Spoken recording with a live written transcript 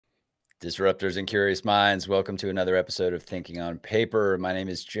Disruptors and curious minds, welcome to another episode of Thinking on Paper. My name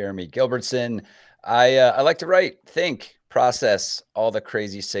is Jeremy Gilbertson. I like to write, think, process all the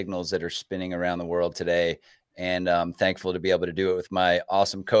crazy signals that are spinning around the world today. And I'm thankful to be able to do it with my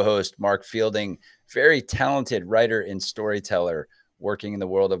awesome co-host, Mark Fielding, very talented writer and storyteller working in the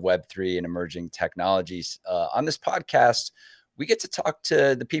world of Web3 and emerging technologies. On this podcast, we get to talk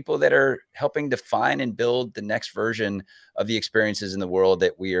to the people that are helping define and build the next version of the experiences in the world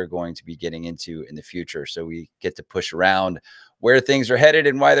that we are going to be getting into in the future. So we get to push around where things are headed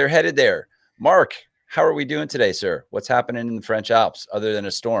and why they're headed there. Mark, how are we doing today, sir? What's happening in the French Alps other than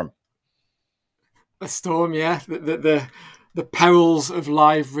a storm? A storm, yeah. The perils of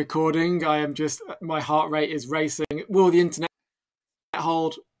live recording. My heart rate is racing. Will the internet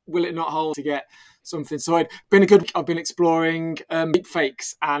hold? Will it not hold to get something? So I've been exploring deep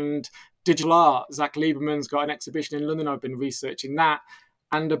fakes and digital art. Zach Lieberman's got an exhibition in London. I've been researching that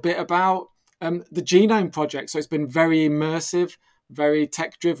and a bit about the Genome Project. So it's been very immersive, very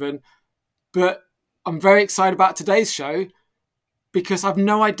tech driven. But I'm very excited about today's show because I've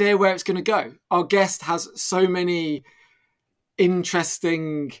no idea where it's going to go. Our guest has so many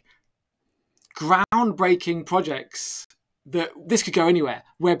interesting, groundbreaking projects that this could go anywhere.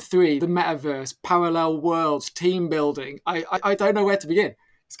 Web3, the metaverse, parallel worlds, team building. I don't know where to begin.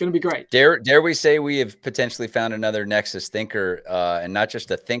 It's going to be great. Dare we say we have potentially found another Nexus thinker, and not just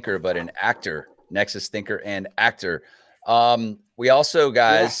a thinker, but an actor. Nexus thinker and actor. We also,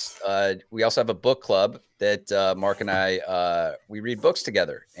 guys, we also have a book club that Mark and I, we read books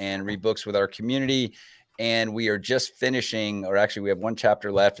together and read books with our community. And we are just finishing, or actually we have one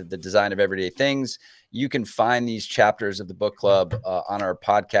chapter left of The Design of Everyday Things. You can find these chapters of the book club on our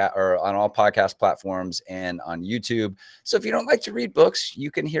podcast or on all podcast platforms and on YouTube. So if you don't like to read books,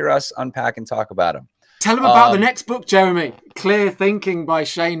 you can hear us unpack and talk about them. Tell them about the next book, Jeremy. Clear Thinking by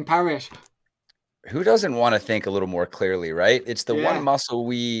Shane Parrish. Who doesn't want to think a little more clearly, right? It's the one muscle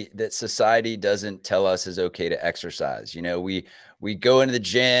that society doesn't tell us is okay to exercise. You know, we go into the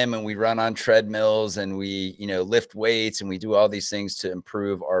gym and we run on treadmills and we, lift weights and we do all these things to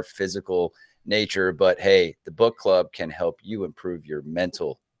improve our physical nature. But hey, the book club can help you improve your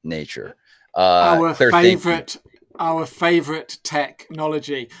mental nature. Our favorite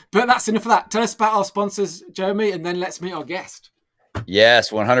technology. But that's enough of that. Tell us about our sponsors, Jeremy, and then let's meet our guest.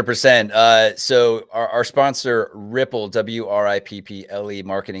 Yes, 100%. So our sponsor, Ripple, WRIPPLE,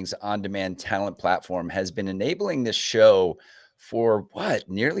 marketing's on-demand talent platform, has been enabling this show for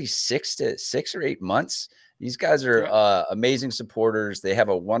nearly 6 or 8 months. These guys are amazing supporters. They have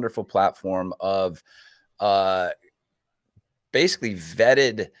a wonderful platform of basically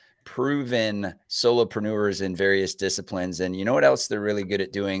vetted, proven solopreneurs in various disciplines. And you know what else they're really good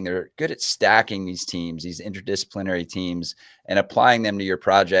at doing? They're good at stacking these teams, these interdisciplinary teams, and applying them to your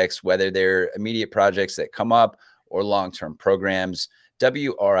projects, whether they're immediate projects that come up or long-term programs.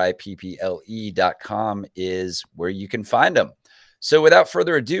 WRIPPLE.com is where you can find them. So without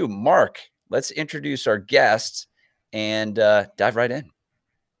further ado, Mark, let's introduce our guest and dive right in.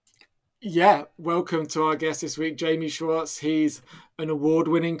 Yeah, welcome to our guest this week, Jaime Schwarz. He's an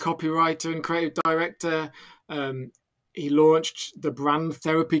award-winning copywriter and creative director. He launched the Brand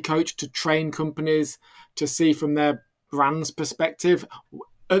Therapy Coach to train companies to see from their brand's perspective.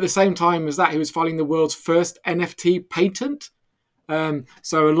 At the same time as that, he was filing the world's first NFT patent.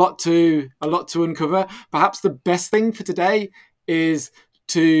 So a lot to uncover. Perhaps the best thing for today is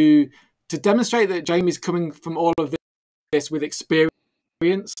to demonstrate that Jamie's coming from all of this with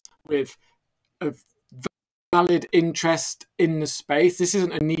experience, with a valid interest in the space. This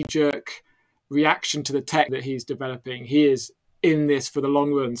isn't a knee-jerk reaction to the tech that he's developing. He is in this for the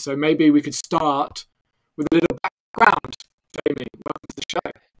long run. So maybe we could start with a little background. Jaime, welcome to the show.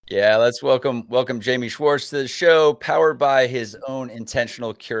 Yeah, let's welcome Jaime Schwarz to the show, powered by his own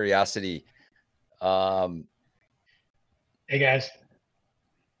intentional curiosity. Hey guys.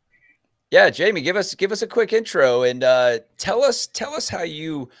 Yeah, Jaime, give us a quick intro and tell us how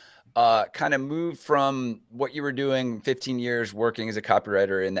you kind of moved from what you were doing 15 years working as a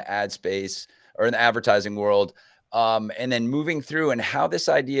copywriter in the ad space or in the advertising world, and then moving through and how this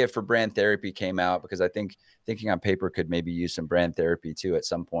idea for brand therapy came out, because I think Thinking on Paper could maybe use some brand therapy too at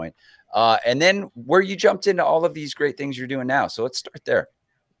some point. And then where you jumped into all of these great things you're doing now. So let's start there.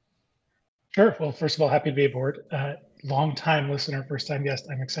 Sure. Well, first of all, happy to be aboard. Long time listener, first time guest.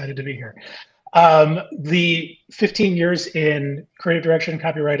 I'm excited to be here. The 15 years in creative direction,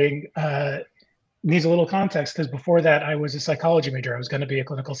 copywriting needs a little context because before that, I was a psychology major. I was going to be a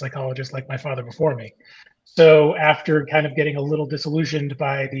clinical psychologist like my father before me. So after kind of getting a little disillusioned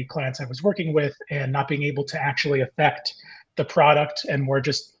by the clients I was working with and not being able to actually affect the product and more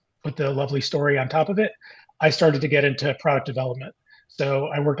just put the lovely story on top of it, I started to get into product development. So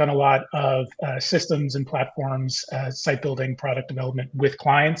I worked on a lot of systems and platforms, site building, product development with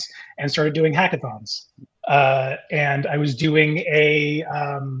clients, and started doing hackathons. And I was doing a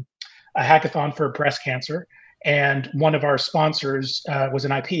hackathon for breast cancer. And one of our sponsors was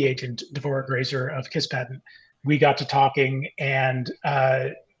an IP agent, Devorah Grazer of Kiss Patent. We got to talking, and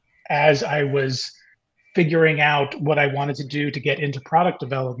as I was figuring out what I wanted to do to get into product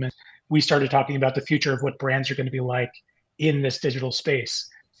development, we started talking about the future of what brands are going to be like in this digital space.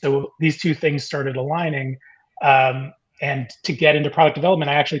 So these two things started aligning. And to get into product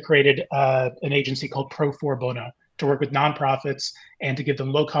development, I actually created an agency called Pro Bono to work with nonprofits and to give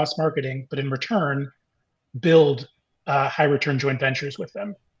them low-cost marketing, but in return, build high-return joint ventures with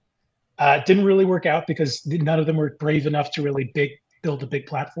them. It didn't really work out because none of them were brave enough to really build the big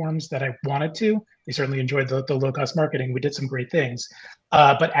platforms that I wanted to. They certainly enjoyed the low-cost marketing. We did some great things.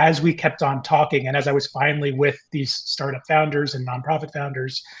 But as we kept on talking, and as I was finally with these startup founders and nonprofit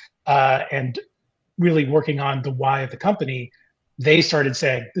founders, and really working on the why of the company, they started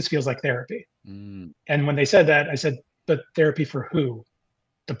saying, this feels like therapy. And when they said that, I said, but therapy for who?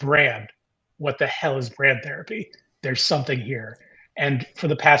 The brand. What the hell is brand therapy? There's something here. And for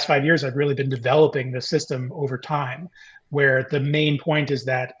the past 5 years, I've really been developing the system over time, where the main point is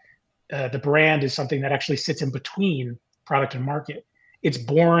that the brand is something that actually sits in between product and market. It's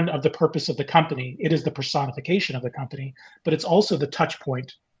born of the purpose of the company. It is the personification of the company, but it's also the touch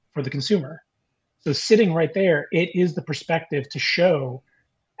point for the consumer. So sitting right there, it is the perspective to show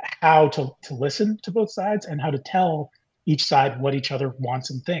how to listen to both sides and how to tell each side what each other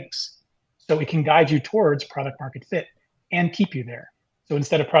wants and thinks. So it can guide you towards product market fit and keep you there. So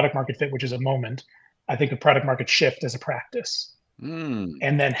instead of product market fit, which is a moment, I think of product market shift as a practice.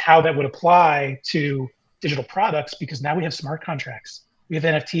 And then how that would apply to digital products, because now we have smart contracts. We have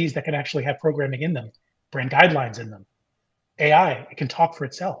NFTs that can actually have programming in them, brand guidelines in them. AI, it can talk for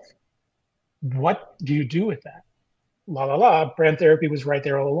itself. What do you do with that? Brand therapy was right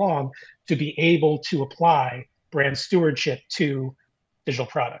there all along to be able to apply brand stewardship to digital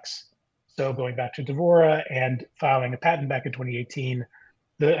products. So going back to Devorah and filing a patent back in 2018,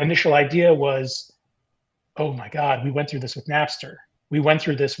 the initial idea was, oh my God, we went through this with Napster. We went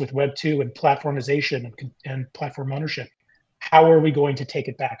through this with Web2 and platformization and platform ownership. How are we going to take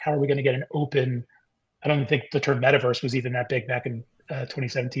it back? How are we going to get an open, I don't think the term metaverse was even that big back in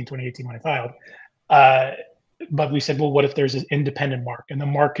 2017, 2018 when I filed. But we said, well, what if there's an independent mark? And the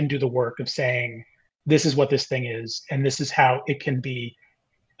mark can do the work of saying, this is what this thing is, and this is how it can be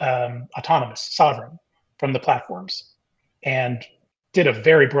autonomous, sovereign from the platforms. And did a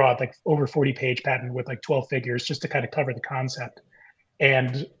very broad, like over 40-page patent with like 12 figures just to kind of cover the concept,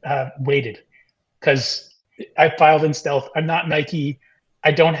 and waited because I filed in stealth. I'm not Nike.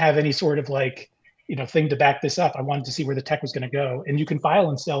 I don't have any sort of like, thing to back this up. I wanted to see where the tech was going to go. And you can file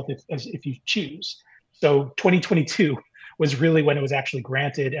in stealth if you choose. So 2022 was really when it was actually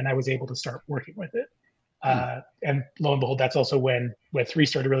granted and I was able to start working with it. And lo and behold, that's also when Web3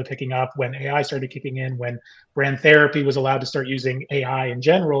 started really picking up, when AI started kicking in, when brand therapy was allowed to start using AI in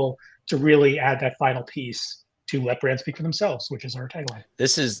general to really add that final piece to let brands speak for themselves, which is our tagline.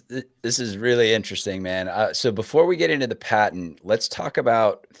 This is really interesting, man. So before we get into the patent, let's talk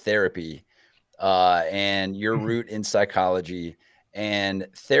about therapy and your root in psychology. And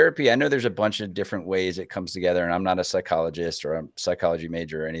therapy, I know there's a bunch of different ways it comes together, and I'm not a psychologist or a psychology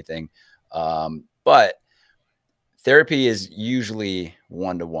major or anything, but therapy is usually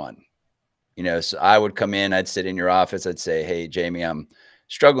one-to-one. So I would come in, I'd sit in your office, I'd say, hey, Jamie, I'm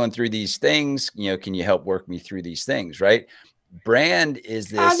struggling through these things. Can you help work me through these things, right? Brand is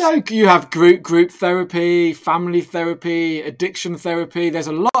this. I know you have group therapy, family therapy, addiction therapy. There's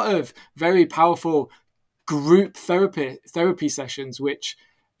a lot of very powerful group therapy sessions, which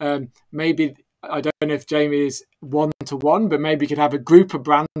maybe, I don't know if Jamie is one-to-one, but maybe you could have a group of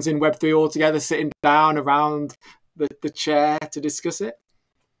brands in Web3 all together sitting down around the chair to discuss it.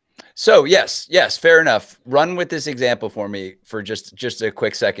 So yes, fair enough. Run with this example for me for just a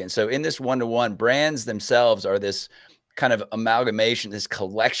quick second. So in this one-to-one, brands themselves are this kind of amalgamation, this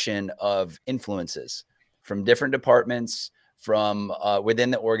collection of influences from different departments, from within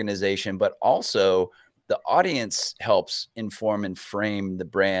the organization, but also the audience helps inform and frame the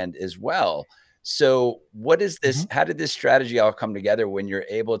brand as well. So what is this? How did this strategy all come together when you're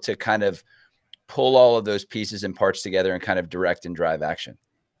able to kind of pull all of those pieces and parts together and kind of direct and drive action?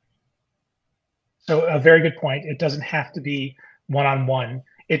 So a very good point. It doesn't have to be one-on-one.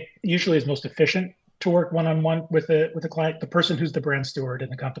 It usually is most efficient to work one-on-one with a client, the person who's the brand steward in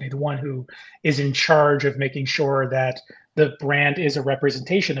the company, the one who is in charge of making sure that the brand is a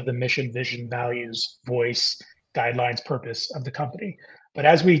representation of the mission, vision, values, voice, guidelines, purpose of the company. But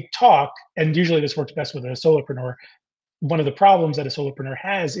as we talk, and usually this works best with a solopreneur, one of the problems that a solopreneur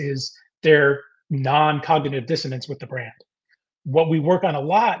has is their non-cognitive dissonance with the brand. What we work on a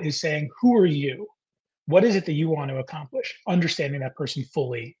lot is saying, who are you? What is it that you want to accomplish? Understanding that person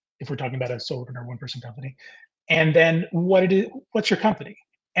fully, if we're talking about a solopreneur, one-person company. And then what's your company?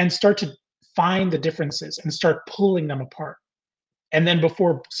 And start to find the differences and start pulling them apart. And then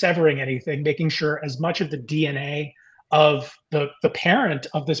before severing anything, making sure as much of the DNA of the parent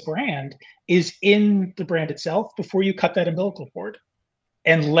of this brand is in the brand itself before you cut that umbilical cord,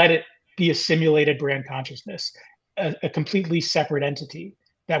 and let it be a simulated brand consciousness, a completely separate entity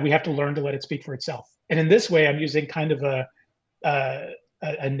that we have to learn to let it speak for itself. And in this way, I'm using kind of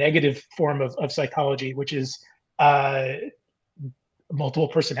a negative form of psychology, which is multiple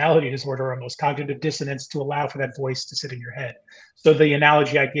personality disorder, almost cognitive dissonance, to allow for that voice to sit in your head. So the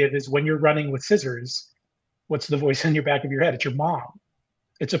analogy I give is when you're running with scissors, what's the voice in your back of your head? It's your mom.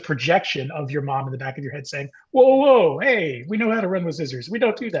 It's a projection of your mom in the back of your head saying, whoa, whoa, hey, we know how to run with scissors. We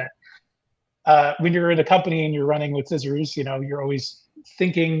don't do that. When you're in a company and you're running with scissors, you're always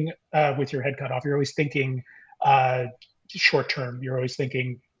thinking with your head cut off. You're always thinking short term. You're always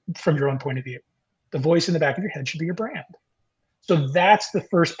thinking from your own point of view. The voice in the back of your head should be your brand. So that's the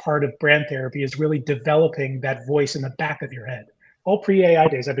first part of brand therapy, is really developing that voice in the back of your head. All pre-AI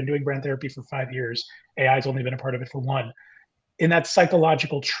days, I've been doing brand therapy for 5 years. AI's only been a part of it for 1. In that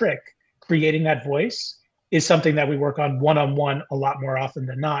psychological trick, creating that voice is something that we work on one-on-one a lot more often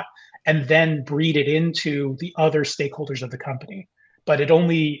than not, and then breed it into the other stakeholders of the company. But it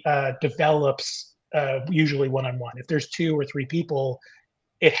only develops usually one-on-one. If there's 2 or 3 people,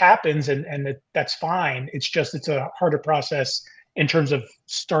 it happens, and that's fine. It's a harder process in terms of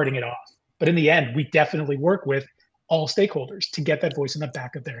starting it off. But in the end, we definitely work with all stakeholders to get that voice in the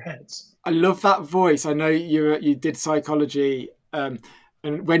back of their heads. I love that voice. I know you did psychology, and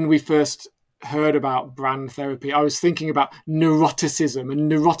when we first heard about brand therapy, I was thinking about neuroticism and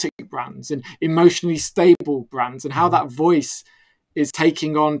neurotic brands and emotionally stable brands, and how that voice is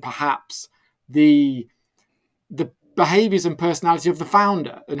taking on perhaps the behaviors and personality of the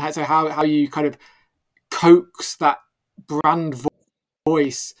founder, and how you kind of coax that brand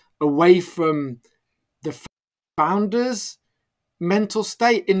voice away from the founder's mental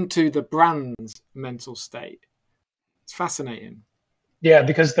state into the brand's mental state. It's fascinating. Yeah,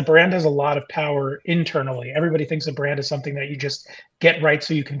 because the brand has a lot of power internally. Everybody thinks a brand is something that you just get right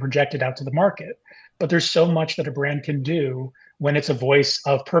so you can project it out to the market. But there's so much that a brand can do when it's a voice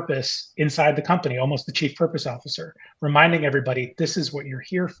of purpose inside the company, almost the chief purpose officer, reminding everybody, this is what you're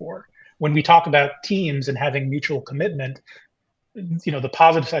here for. When we talk about teams and having mutual commitment, the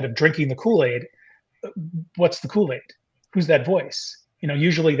positive side of drinking the Kool-Aid, what's the Kool-Aid? Who's that voice?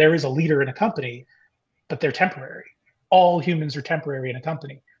 Usually there is a leader in a company, but they're temporary. All humans are temporary in a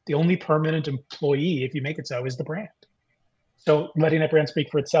company. The only permanent employee, if you make it so, is the brand. So letting that brand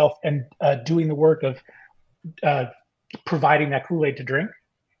speak for itself and doing the work of providing that Kool-Aid to drink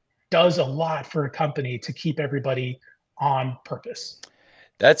does a lot for a company to keep everybody on purpose.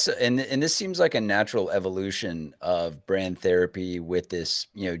 And this seems like a natural evolution of brand therapy with this,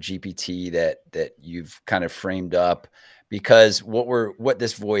 GPT that you've kind of framed up, because what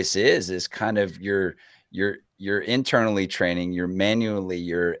this voice is kind of you're internally training, you're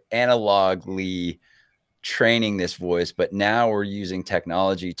analogly training this voice, but now we're using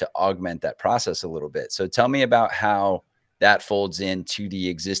technology to augment that process a little bit. So tell me about how that folds into the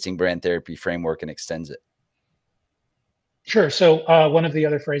existing brand therapy framework and extends it. Sure. So one of the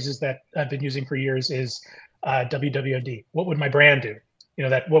other phrases that I've been using for years is WWOD. What would my brand do?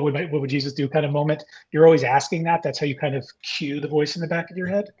 That what would Jesus do kind of moment. You're always asking that. That's how you kind of cue the voice in the back of your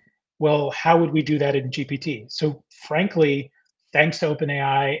head. Well, how would we do that in GPT? So frankly, thanks to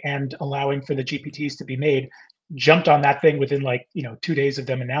OpenAI and allowing for the GPTs to be made, jumped on that thing within 2 days of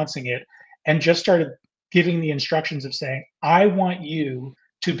them announcing it, and just started giving the instructions of saying, I want you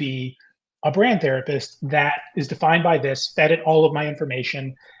to be a brand therapist that is defined by this, fed it all of my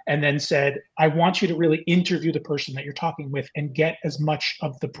information, and then said, I want you to really interview the person that you're talking with and get as much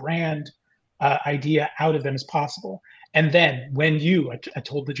of the brand idea out of them as possible. And then I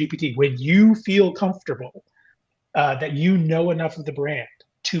told the GPT, when you feel comfortable that you know enough of the brand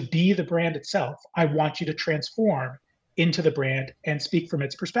to be the brand itself, I want you to transform into the brand and speak from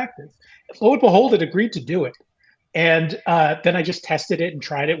its perspective. Lo and behold, it agreed to do it. And then I just tested it and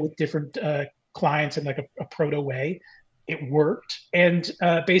tried it with different clients in a proto way. It worked. And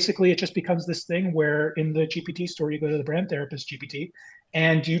basically it just becomes this thing where in the GPT store, you go to the brand therapist GPT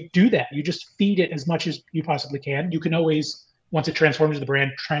And you do that. You just feed it as much as you possibly can. You can always, once it transforms the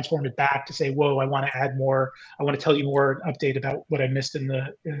brand, transform it back to say, whoa, I want to add more. I want to tell you more, update about what I missed in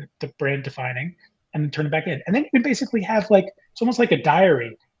the brand defining, and then turn it back in. And then you can basically have like, it's almost like a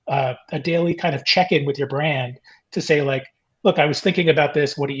diary, a daily kind of check-in with your brand to say like, look, I was thinking about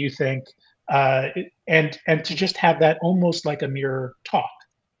this. What do you think? And to just have that almost like a mirror talk.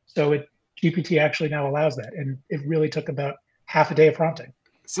 So GPT actually now allows that. And it really took about half a day of prompting.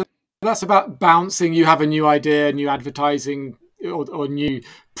 So that's about bouncing. You have a new idea, new advertising or new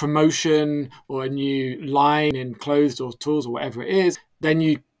promotion or a new line in clothes or tools or whatever it is. Then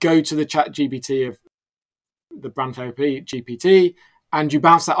you go to the chat GPT of the brand therapy GPT and you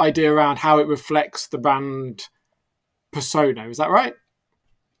bounce that idea around how it reflects the brand persona. Is that right?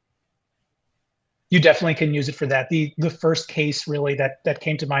 You definitely can use it for that. The first case really that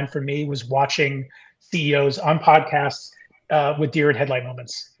came to mind for me was watching CEOs on podcasts with deer in headlight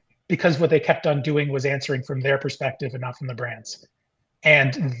moments, because what they kept on doing was answering from their perspective and not from the brand's.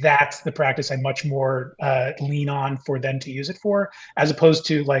 And that's the practice I much more lean on for them to use it for, as opposed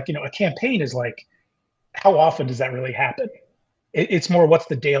to like, a campaign is like, how often does that really happen? It's more what's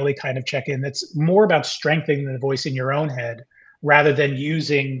the daily kind of check-in. That's more about strengthening the voice in your own head rather than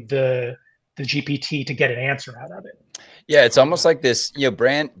using the GPT to get an answer out of it. Yeah, it's almost like this,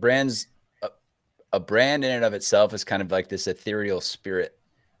 brands, a brand in and of itself is kind of like this ethereal spirit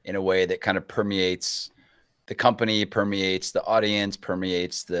in a way that kind of permeates the company, permeates the audience,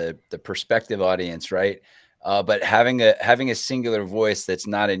 permeates the prospective audience, right? But having a singular voice that's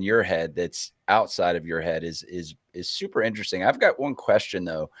not in your head, that's outside of your head is super interesting. I've got one question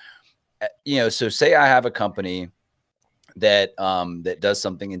though. So say I have a company that does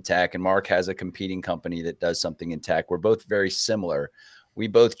something in tech, and Mark has a competing company that does something in tech. We're both very similar. We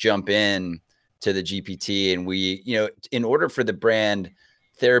both jump in to the GPT, and we, in order for the brand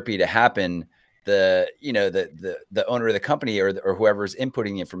therapy to happen, the owner of the company or whoever's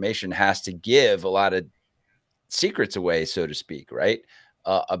inputting the information has to give a lot of secrets away, so to speak, right?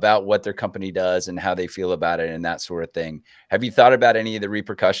 About what their company does and how they feel about it and that sort of thing. Have you thought about any of the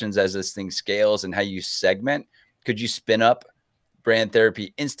repercussions as this thing scales and how you segment? Could you spin up brand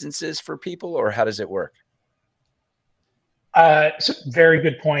therapy instances for people, or how does it work? So very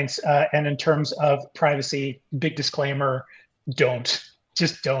good points. And in terms of privacy, big disclaimer, don't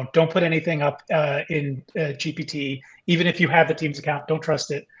put anything up in GPT. Even if you have the Teams account, don't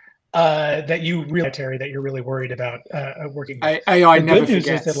trust it. That you're really worried about working with. AI the never good news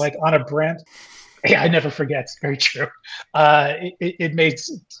forgets. is that like on a brand, AI never forgets. Very true. It may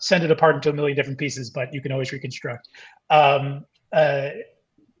send it apart into a million different pieces, but you can always reconstruct.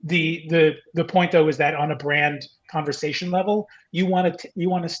 The point though is that on a brand conversation level, you want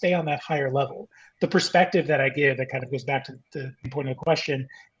to stay on that higher level. The perspective that I give that kind of goes back to the point of the question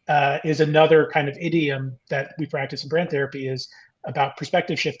is another kind of idiom that we practice in brand therapy is about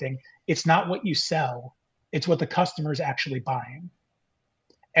perspective shifting. It's not what you sell, it's what the customer is actually buying.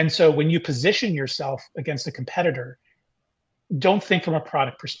 And so when you position yourself against a competitor, don't think from a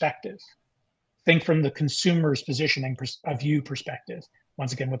product perspective. Think from the consumer's positioning of you perspective.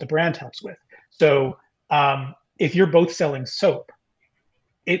 Once again, what the brand helps with. So if you're both selling soap,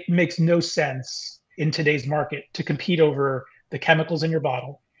 it makes no sense in today's market to compete over the chemicals in your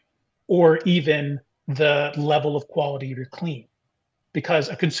bottle or even the level of quality of your clean. Because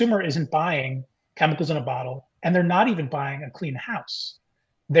a consumer isn't buying chemicals in a bottle, and they're not even buying a clean house.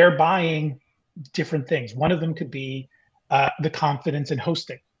 They're buying different things. One of them could be the confidence in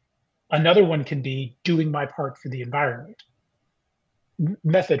hosting. Another one can be doing my part for the environment.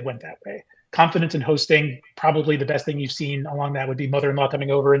 Method went that way. Confidence in hosting, probably the best thing you've seen along that would be mother-in-law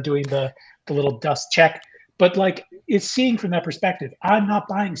coming over and doing the little dust check. But like, it's seeing from that perspective, I'm not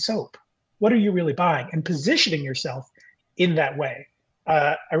buying soap. What are you really buying? And positioning yourself in that way.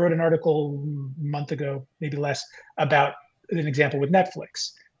 I wrote an article a month ago, maybe less, about an example with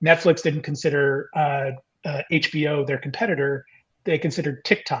Netflix. Netflix didn't consider HBO their competitor. They considered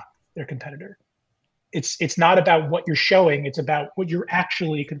TikTok their competitor. It's not about what you're showing. It's about what you're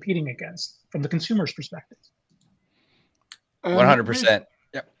actually competing against from the consumer's perspective. 100%.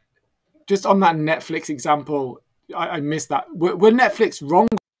 Yeah. Just on that Netflix example, I missed that. Were Netflix wrong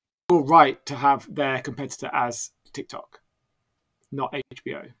or right to have their competitor as TikTok, not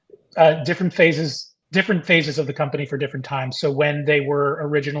HBO? Different phases of the company for different times. So when they were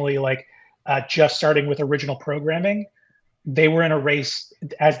originally just starting with original programming, they were in a race,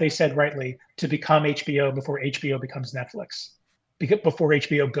 as they said rightly, to become HBO before HBO becomes Netflix, before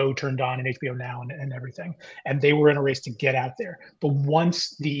HBO Go turned on and HBO Now and everything. And they were in a race to get out there. But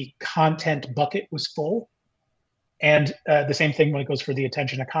once the content bucket was full And the same thing when it goes for the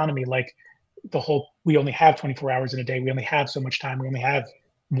attention economy, like we only have 24 hours in a day. We only have so much time. We only have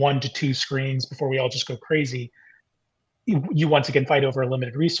 1 to 2 screens before we all just go crazy. You once again fight over a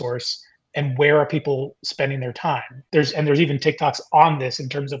limited resource. And where are people spending their time? There's even TikToks on this in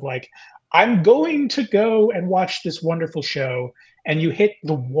terms of like, I'm going to go and watch this wonderful show, and you hit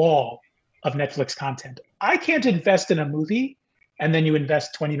the wall of Netflix content. I can't invest in a movie, and then you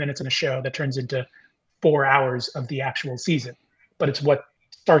invest 20 minutes in a show that turns into 4 hours of the actual season. But it's what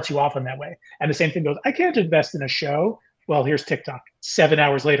starts you off in that way. And the same thing goes, I can't invest in a show. Well, here's TikTok. 7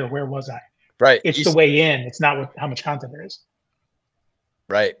 hours later, where was I? Right. It's the way in. It's not how much content there is.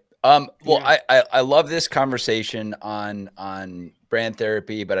 Right. Well, yeah. I love this conversation on brand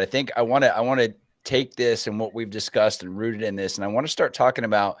therapy, but I think I want to take this and what we've discussed and root it in this, and I want to start talking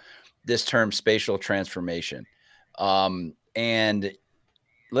about this term spatial transformation. And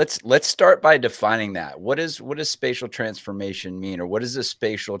let's start by defining that. What does spatial transformation mean, or what is a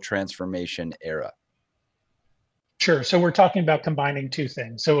spatial transformation era? Sure. So we're talking about combining two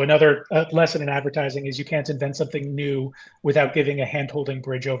things. So another lesson in advertising is you can't invent something new without giving a hand-holding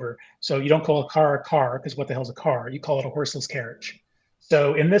bridge over. So you don't call a car because what the hell's a car? You call it a horseless carriage.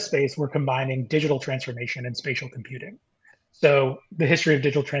 So in this space, we're combining digital transformation and spatial computing. So the history of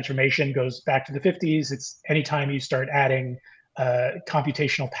digital transformation goes back to the 50s. It's anytime you start adding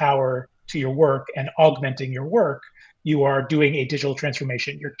computational power to your work and augmenting your work, you are doing a digital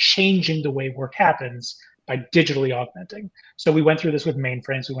transformation. You're changing the way work happens by digitally augmenting. So we went through this with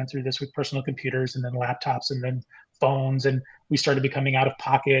mainframes, we went through this with personal computers, and then laptops, and then phones, and we started becoming out of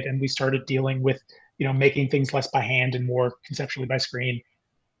pocket, and we started dealing with, making things less by hand and more conceptually by screen.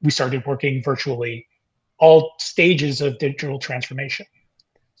 We started working virtually, all stages of digital transformation.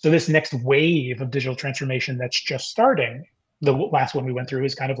 So this next wave of digital transformation that's just starting, the last one we went through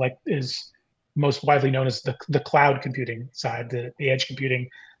is most widely known as the cloud computing side, the edge computing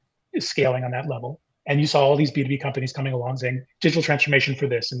is scaling on that level. And you saw all these B2B companies coming along saying digital transformation for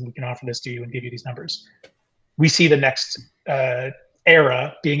this, and we can offer this to you and give you these numbers. We see the next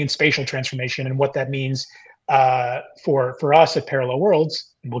era being in spatial transformation, and what that means for us at Parallel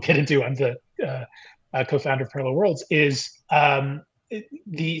Worlds, and we'll get into, I'm the co-founder of Parallel Worlds, is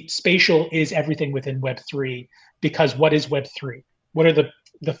the spatial is everything within Web3, because what is Web3? What are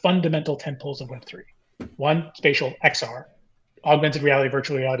the fundamental tentpoles of Web3? One, spatial, XR, augmented reality,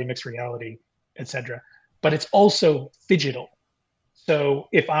 virtual reality, mixed reality, etc. But it's also phygital. So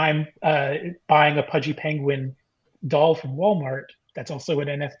if I'm buying a Pudgy Penguin doll from Walmart, that's also an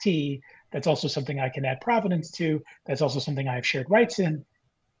NFT. That's also something I can add provenance to. That's also something I have shared rights in,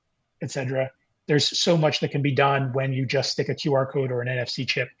 etc. There's so much that can be done when you just stick a QR code or an NFC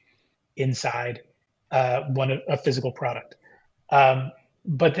chip inside a physical product.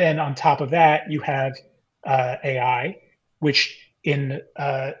 But then on top of that, you have AI, which in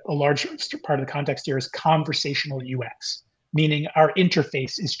a large part of the context here is conversational UX, meaning our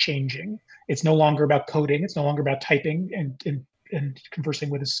interface is changing. It's no longer about coding. It's no longer about typing and conversing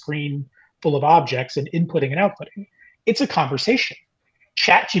with a screen full of objects and inputting and outputting. It's a conversation.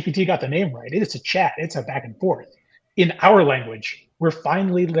 ChatGPT got the name right. It's a chat. It's a back and forth. In our language, we're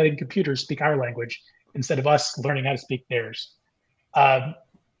finally letting computers speak our language instead of us learning how to speak theirs. And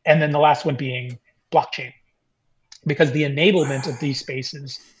then the last one being blockchain. Because the enablement of these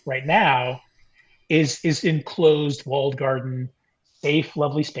spaces right now is in closed, walled garden, safe,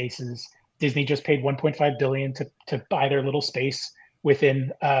 lovely spaces. Disney just paid $1.5 billion to buy their little space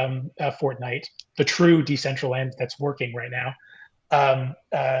within Fortnite, the true Decentraland that's working right now.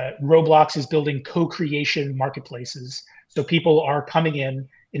 Roblox is building co-creation marketplaces. So people are coming in,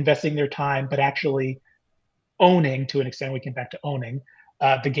 investing their time, but actually owning, to an extent, we came back to owning,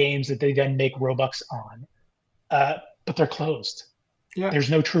 the games that they then make Robux on. But they're closed. Yeah. There's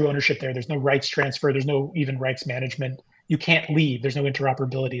no true ownership there. There's no rights transfer. There's no even rights management. You can't leave. There's no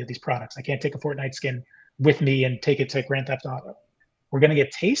interoperability of these products. I can't take a Fortnite skin with me and take it to Grand Theft Auto. We're going to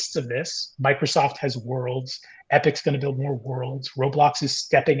get tastes of this. Microsoft has Worlds. Epic's going to build more Worlds. Roblox is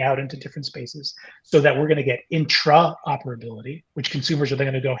stepping out into different spaces so that we're going to get intra-operability, which consumers are then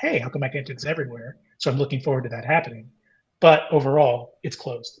going to go, hey, how come I can't do this everywhere? So I'm looking forward to that happening. But overall, it's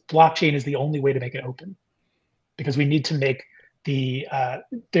closed. Blockchain is the only way to make it open, because we need to make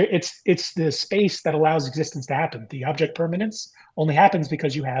it's the space that allows existence to happen. The object permanence only happens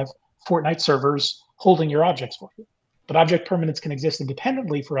because you have Fortnite servers holding your objects for you. But object permanence can exist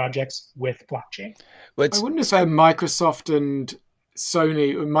independently for objects with blockchain. I wouldn't say Microsoft and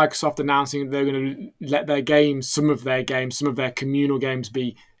Sony, Microsoft announcing that they're going to let their games, some of their communal games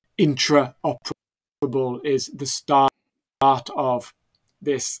be intra-operable is the start of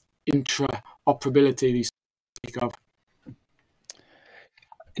this intra-operability, these speak of?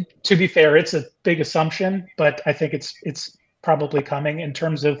 To be fair, it's a big assumption, but I think it's probably coming in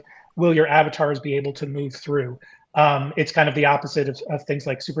terms of will your avatars be able to move through? It's kind of the opposite of things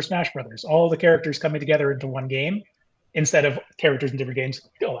like Super Smash Brothers. All the characters coming together into one game instead of characters in different games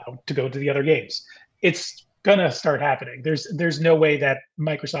allowed to go to the other games. It's gonna start happening. There's no way that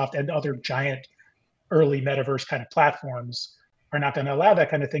Microsoft and other giant early metaverse kind of platforms are not going to allow that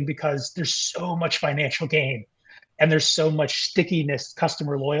kind of thing, because there's so much financial gain and there's so much stickiness,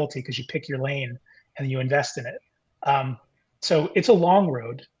 customer loyalty, because you pick your lane and you invest in it. So it's a long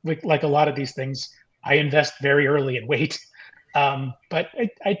road. Like a lot of these things, I invest very early and wait. But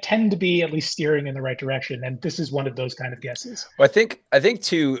I tend to be at least steering in the right direction, and this is one of those kind of guesses. Well, I think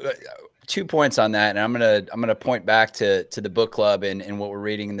two points on that, and I'm gonna point back to the book club and what we're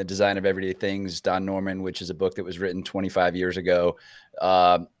reading in The Design of Everyday Things, Don Norman, which is a book that was written 25 years ago.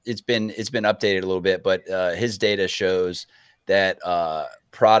 It's been updated a little bit, but his data shows that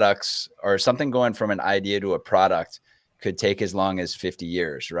products, or something going from an idea to a product, could take as long as 50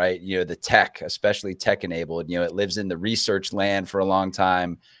 years, right? You know, the tech, especially tech enabled, you know, it lives in the research land for a long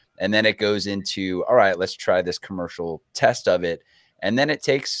time. And then it goes into, all right, let's try this commercial test of it. And then it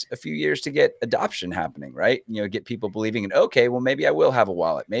takes a few years to get adoption happening, right? You know, get people believing in, okay, well, maybe I will have a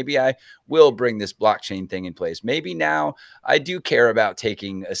wallet. Maybe I will bring this blockchain thing in place. Maybe now I do care about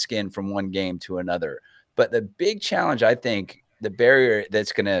taking a skin from one game to another. But the big challenge, I think, the barrier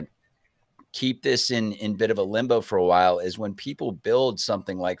that's going to keep this in bit of a limbo for a while is when people build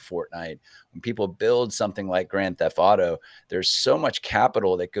something like Fortnite, when people build something like Grand Theft Auto, there's so much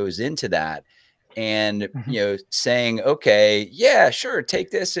capital that goes into that. And, you know, saying, okay, yeah, sure, take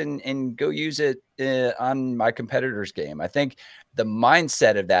this and go use it on my competitor's game. I think the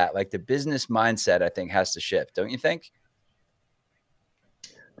mindset of that, like the business mindset, I think has to shift. Don't you think?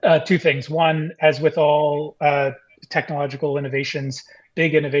 Two things. One, as with all technological innovations,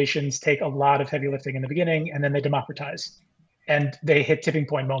 big innovations take a lot of heavy lifting in the beginning, and then they democratize. And they hit tipping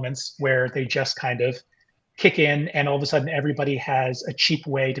point moments where they just kind of kick in, and all of a sudden everybody has a cheap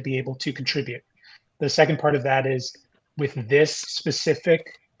way to be able to contribute. The second part of that is with this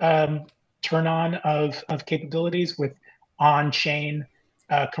specific turn on of capabilities with on-chain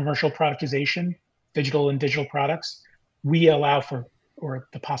commercial productization, digital and digital products, we allow for, or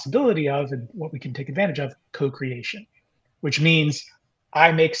the possibility of, and what we can take advantage of, co-creation, which means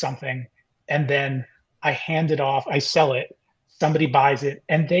I make something and then I hand it off, I sell it, somebody buys it,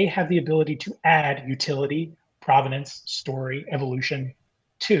 and they have the ability to add utility, provenance, story, evolution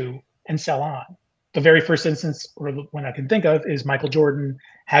to, and sell on. The very first instance, or the one I can think of, is Michael Jordan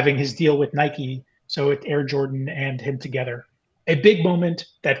having his deal with Nike. So it's Air Jordan and him together. A big moment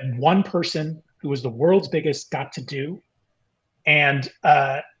that one person who was the world's biggest got to do. And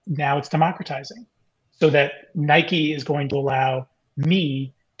now it's democratizing. So that Nike is going to allow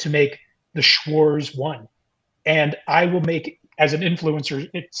me to make the Schwarz one. And I will make, as an influencer,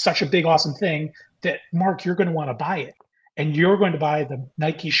 it's such a big, awesome thing that, Mark, you're going to want to buy it. And you're going to buy the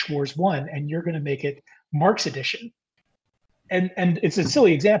Nike Schwarz one, and you're going to make it Mark's edition. And it's a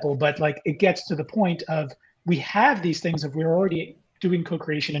silly example, but like it gets to the point of, we have these things of, we're already doing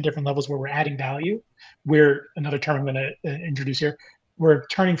co-creation in different levels where we're adding value. We're, another term I'm going to introduce here, we're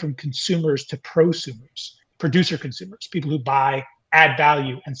turning from consumers to prosumers, producer consumers, people who buy, add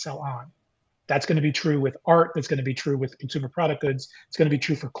value, and sell on. That's going to be true with art. That's going to be true with consumer product goods. It's going to be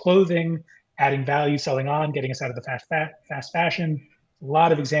true for clothing, adding value, selling on, getting us out of the fast fashion. A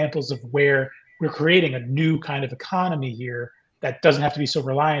lot of examples of where we're creating a new kind of economy here that doesn't have to be so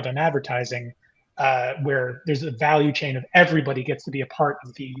reliant on advertising, where there's a value chain of everybody gets to be a part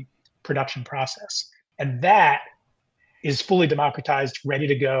of the production process. And that is fully democratized, ready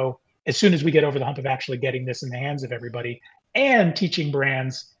to go as soon as we get over the hump of actually getting this in the hands of everybody, and teaching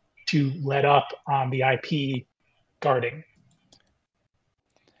brands to let up on the IP guarding.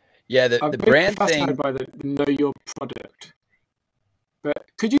 Yeah, the brand thing. By the know your product, but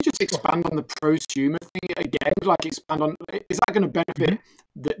could you just expand on the prosumer thing again? Like, expand on, is that going to benefit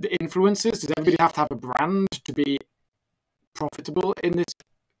the influencers? Does everybody have to have a brand to be profitable in this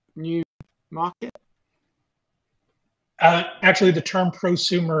new market? Actually, the term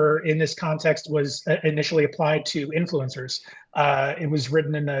prosumer in this context was initially applied to influencers. It was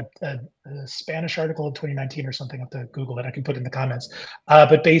written in a Spanish article in 2019 or something. I have to Google it. I can put it in the comments.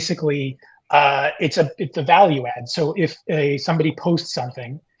 But basically, it's a value add. So if somebody posts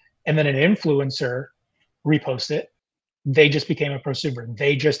something and then an influencer reposts it, they just became a prosumer.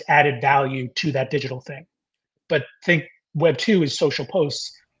 They just added value to that digital thing. But think Web 2 is social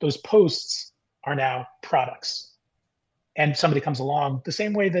posts. Those posts are now products. And somebody comes along the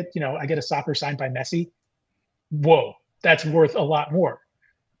same way that, you know, I get a soccer signed by Messi. whoa, that's worth a lot more.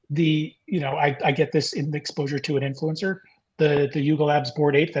 I get this in the exposure to an influencer. The Yuga Labs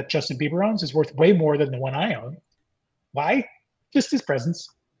Bored Ape that Justin Bieber owns is worth way more than the one I own. Why? Just his presence.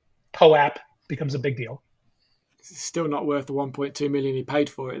 POAP becomes a big deal. It's still not worth the 1.2 million he paid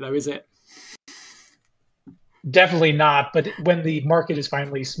for it, though, is it? Definitely not. But when the market is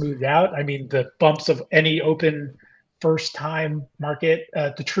finally smoothed out, I mean, the bumps of any open first-time market,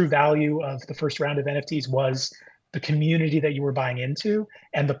 the true value of the first round of NFTs was the community that you were buying into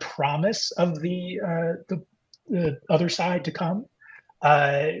and the promise of the other side to come.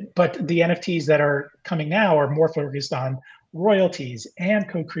 But the NFTs that are coming now are more focused on royalties and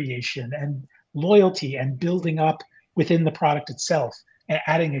co-creation and loyalty and building up within the product itself and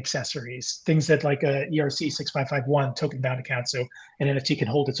adding accessories, things that like a ERC 6551 token bound account, so an NFT can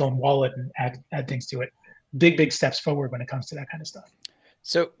hold its own wallet and add things to it. Big steps forward when it comes to that kind of stuff.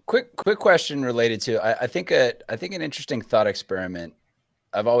 So quick question related to, I think an interesting thought experiment.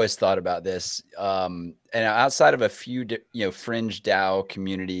 I've always thought about this, and outside of a few, fringe DAO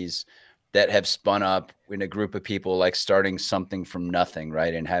communities that have spun up in a group of people, like starting something from nothing,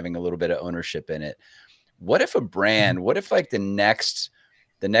 right, and having a little bit of ownership in it. What if a brand? What if like the next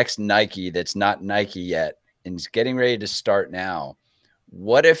Nike that's not Nike yet and is getting ready to start now?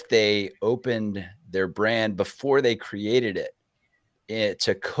 What if they opened their brand before they created it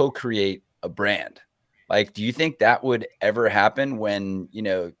to co-create a brand? Like, do you think that would ever happen when,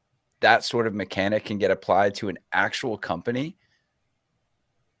 that sort of mechanic can get applied to an actual company?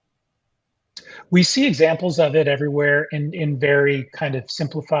 We see examples of it everywhere in very kind of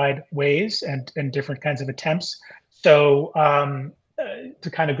simplified ways and different kinds of attempts. So to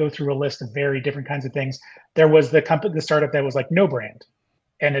kind of go through a list of very different kinds of things, there was the startup that was like no brand.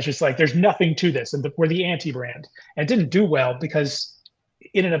 And it's just like, there's nothing to this. And we're the anti-brand. And it didn't do well because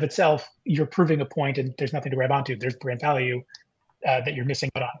in and of itself, you're proving a point and there's nothing to grab onto. There's brand value that you're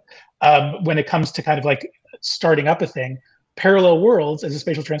missing out on. When it comes to kind of like starting up a thing, Parallel Worlds as a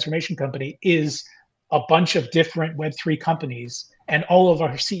spatial transformation company is a bunch of different Web3 companies, and all of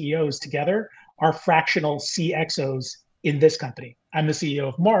our CEOs together are fractional CXOs in this company. I'm the CEO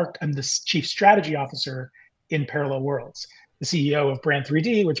of Mark. I'm the chief strategy officer in Parallel Worlds. The CEO of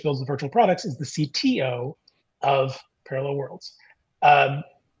Brand3D, which builds the virtual products, is the CTO of Parallel Worlds.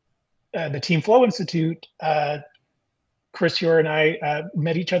 The Team Flow Institute, Chris Ure and I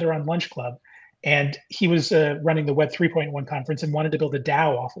met each other on Lunch Club, and he was running the Web 3.1 conference and wanted to build a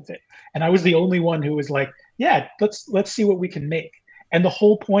DAO off of it. And I was the only one who was like, yeah, let's see what we can make. And the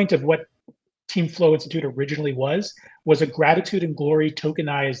whole point of what Team Flow Institute originally was a gratitude and glory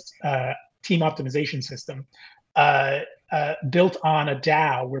tokenized team optimization system built on a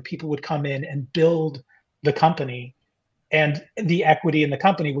DAO where people would come in and build the company, and the equity in the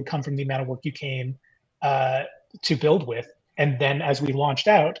company would come from the amount of work you came to build with. And then as we launched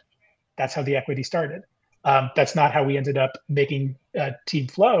out, that's how the equity started. That's not how we ended up making Team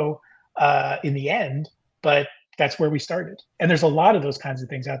Flow in the end, but that's where we started. And there's a lot of those kinds of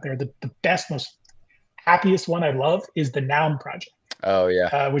things out there. The best, most happiest one I love is the Noun Project. Oh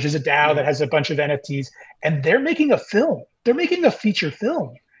yeah. Which is a DAO that has a bunch of NFTs, and they're making a film. They're making a feature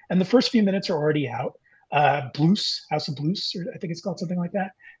film, and the first few minutes are already out. Blues, House of Blues, or I think it's called something like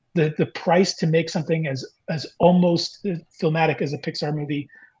that. The price to make something as almost filmatic as a Pixar movie,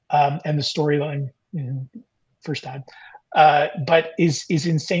 and the storyline, first time, but is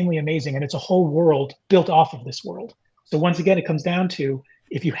insanely amazing, and it's a whole world built off of this world. So once again, it comes down to,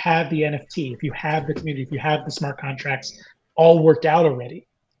 if you have the NFT, if you have the community, if you have the smart contracts all worked out already,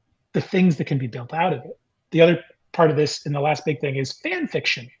 the things that can be built out of it. The other part of this, and the last big thing, is fan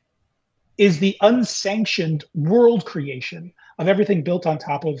fiction, is the unsanctioned world creation of everything built on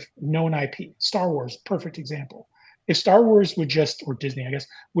top of known IP. Star Wars, perfect example. If Star Wars would just, or Disney, I guess,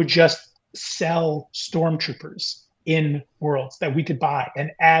 would just sell stormtroopers in worlds that we could buy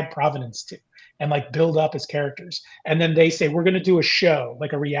and add provenance to and like build up as characters, and then they say, we're going to do a show,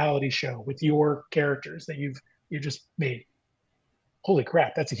 like a reality show with your characters that you just made. Holy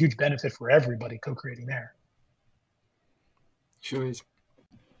crap, that's a huge benefit for everybody co-creating there. Sure is.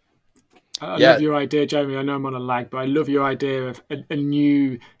 I love your idea, Jamie. I know I'm on a lag, but I love your idea of a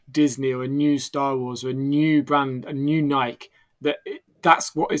new Disney or a new Star Wars or a new brand, a new Nike.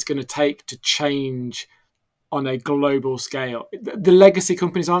 That's what it's going to take to change on a global scale. The legacy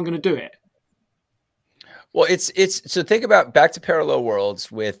companies aren't going to do it. Well, so think about back to Parallel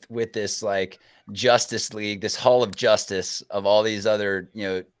Worlds with this like Justice League, this Hall of Justice of all these other,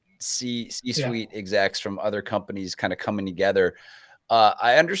 C-suite execs from other companies kind of coming together.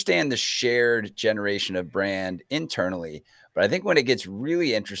 I understand the shared generation of brand internally, but I think when it gets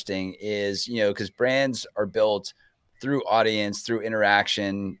really interesting is, you know, because brands are built through audience, through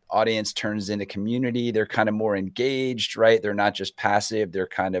interaction. Audience turns into community. They're kind of more engaged, right? They're not just passive. They're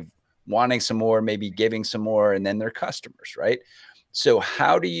kind of wanting some more, maybe giving some more, and then they're customers, right? So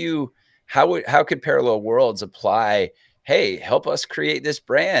how could parallel worlds apply? Hey, help us create this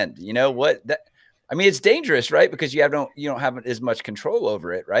brand. You know what? I mean, it's dangerous, right? Because you don't have as much control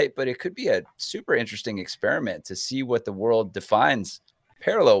over it, right? But it could be a super interesting experiment to see what the world defines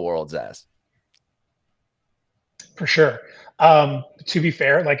parallel worlds as. For sure. To be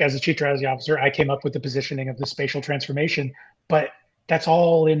fair, like as a chief strategy officer, I came up with the positioning of the spatial transformation, but that's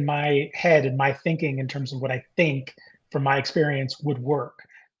all in my head and my thinking in terms of what I think from my experience would work.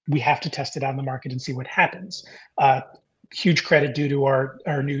 We have to test it out in the market and see what happens. Huge credit due to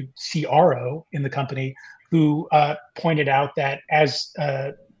our new CRO in the company, who pointed out that as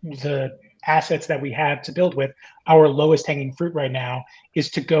the assets that we have to build with, our lowest hanging fruit right now is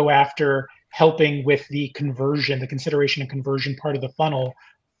to go after helping with the conversion, the consideration and conversion part of the funnel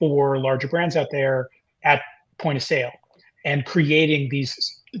for larger brands out there at point of sale, and creating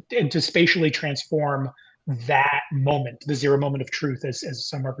these, and to spatially transform that moment, the zero moment of truth, as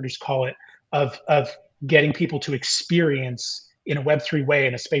some marketers call it, of getting people to experience in a Web3 way,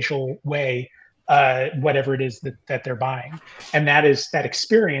 in a spatial way, whatever it is that they're buying. And that is that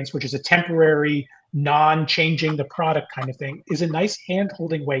experience, which is a temporary, non-changing the product kind of thing, is a nice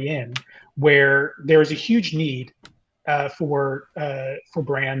hand-holding way in, where there is a huge need for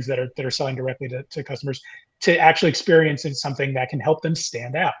brands that are selling directly to customers to actually experience something that can help them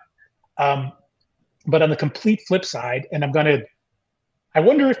stand out. But on the complete flip side, and I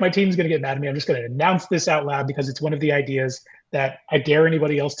wonder if my team's going to get mad at me. I'm just going to announce this out loud because it's one of the ideas that I dare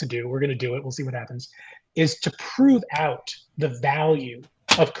anybody else to do. We're going to do it. We'll see what happens. Is to prove out the value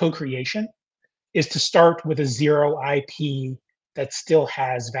of co-creation is to start with a zero IP that still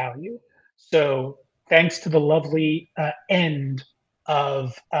has value. So thanks to the lovely end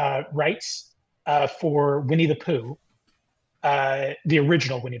of rights for Winnie the Pooh, the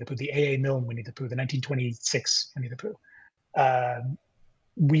original Winnie the Pooh, the A.A. Milne Winnie the Pooh, the 1926 Winnie the Pooh,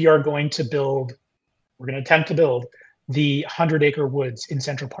 we're going to attempt to build the 100-acre woods in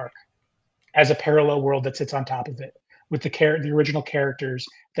Central Park as a parallel world that sits on top of it, with the original characters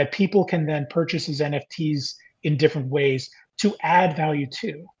that people can then purchase as NFTs in different ways to add value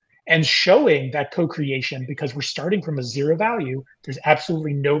to, and showing that co-creation, because we're starting from a zero value. There's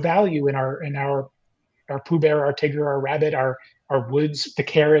absolutely no value in our Pooh Bear, our Tigger, our rabbit, our woods, the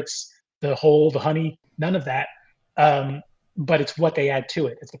carrots, the hole, the honey, none of that. But it's what they add to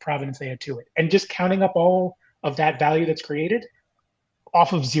it. It's the provenance they add to it. And just counting up all of that value that's created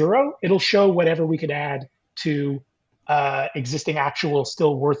off of zero, it'll show whatever we could add to existing actual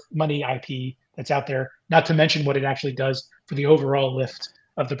still worth money IP that's out there, not to mention what it actually does for the overall lift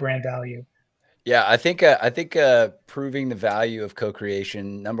of the brand value. Yeah, I think proving the value of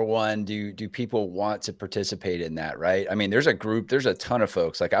co-creation. Number one, do people want to participate in that, right? I mean, there's a ton of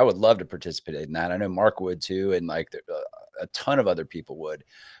folks. Like, I would love to participate in that. I know Mark would too, and like a ton of other people would.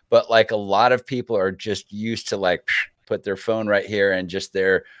 But like, a lot of people are just used to like put their phone right here and just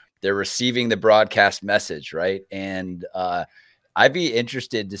they're receiving the broadcast message, right? And I'd be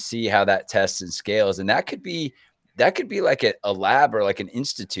interested to see how that tests and scales. And that could be like a lab or like an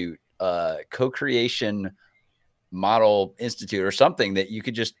institute, co-creation model institute or something that you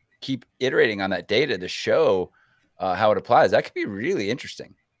could just keep iterating on that data to show how it applies. That could be really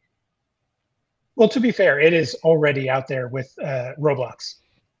interesting. Well, to be fair, it is already out there with Roblox.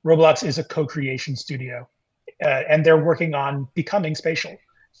 Roblox is a co-creation studio, and they're working on becoming spatial.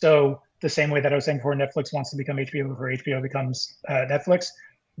 So the same way that I was saying before, Netflix wants to become HBO before HBO becomes Netflix,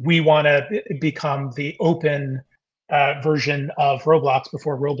 we want to become the open version of Roblox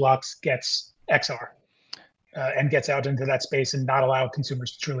before Roblox gets XR and gets out into that space and not allow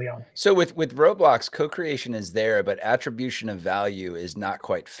consumers to truly own. So with Roblox, co-creation is there, but attribution of value is not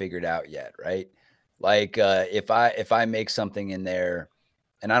quite figured out yet, right? Like if I make something in there,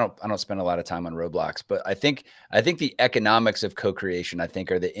 and I don't spend a lot of time on Roblox, but I think the economics of co-creation, I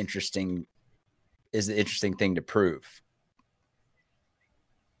think, are the interesting thing to prove.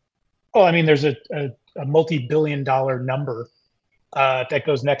 Well, I mean, there's a multi-billion-dollar number that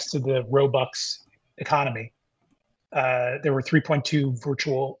goes next to the Robux economy. There were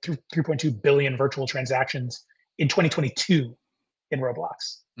 3.2 billion virtual transactions in 2022 in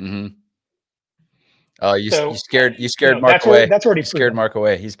Roblox. Mm-hmm. Oh, you scared Mark away. That's already scared Mark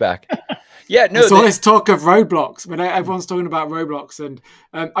away. He's back. Yeah, no. There's always talk of Roblox when everyone's talking about Roblox, and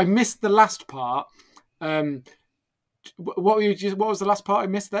I missed the last part. What was the last part I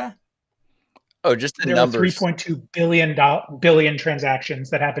missed there? Oh, just the there numbers. Were 3.2 billion transactions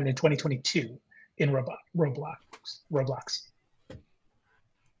that happened in 2022 in Roblox.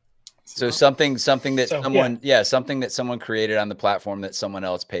 So something that something that someone created on the platform that someone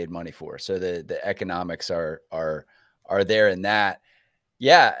else paid money for. So the economics are there in that.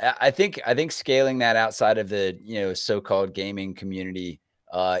 Yeah, I think scaling that outside of the, you know, so-called gaming community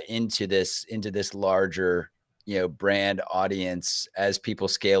into this larger, you know, brand audience as people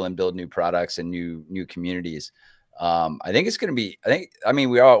scale and build new products and new communities. I think it's going to be, I mean,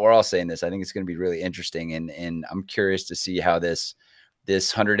 we're all saying this. I think it's going to be really interesting, and I'm curious to see how this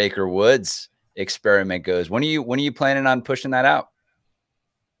 100-acre woods experiment goes. When are you planning on pushing that out?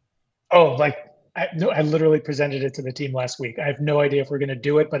 Oh, like I literally presented it to the team last week. I have no idea if we're going to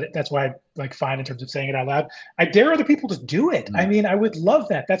do it, but that's why I'm fine in terms of saying it out loud. I dare other people to do it. I mean, I would love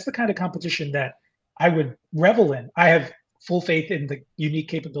that. That's the kind of competition that I would revel in. I have full faith in the unique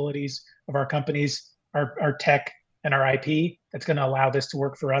capabilities of our companies, our tech, and our IP that's going to allow this to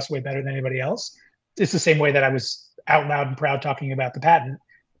work for us way better than anybody else. It's the same way that I was out loud and proud talking about the patent,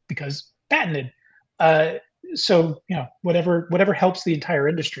 because patented. So, you know, whatever helps the entire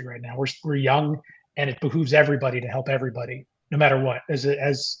industry right now. We're young, and it behooves everybody to help everybody, no matter what.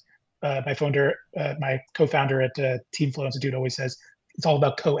 As my co-founder at Team Flow Institute always says, it's all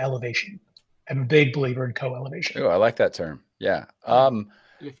about co-elevation. I'm a big believer in co-elevation. Oh, I like that term. Yeah.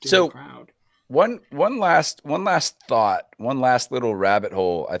 So one last thought, one last little rabbit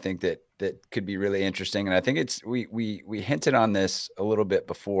hole, I think that could be really interesting. And I think we hinted on this a little bit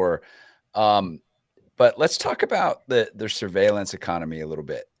before. But let's talk about the surveillance economy a little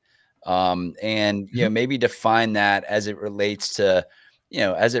bit. And, you know, maybe define that as it relates to,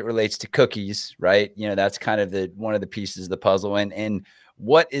 cookies, right? You know, that's kind of one of the pieces of the puzzle, and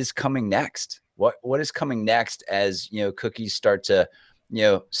what is coming next? What is coming next as, you know, cookies start to, you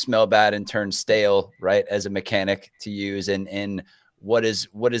know, smell bad and turn stale, right? As a mechanic to use, and what is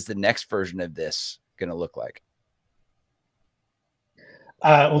the next version of this going to look like?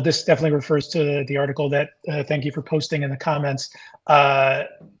 Well, this definitely refers to the article that thank you for posting in the comments.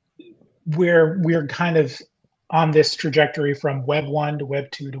 We're kind of on this trajectory from Web 1 to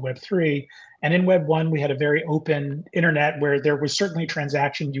Web 2 to Web 3. And in Web 1, we had a very open internet where there was certainly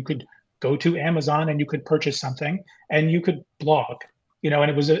transaction. You could go to Amazon and you could purchase something, and you could blog, you know, and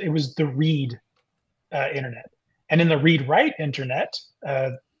it was the read internet. And in the read-write internet,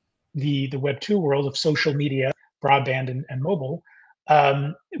 the Web 2 world of social media, broadband and mobile,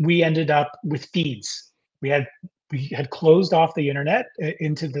 we ended up with feeds. We had closed off the internet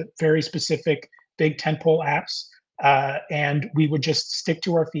into the very specific big tentpole apps, and we would just stick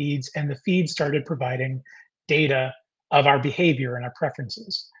to our feeds, and the feeds started providing data of our behavior and our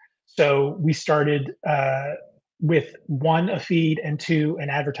preferences. So we started with 1, a feed, and 2, an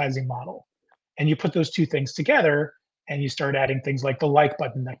advertising model. And you put those two things together, and you start adding things like the like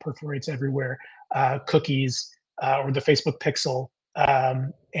button that perforates everywhere, cookies, or the Facebook pixel.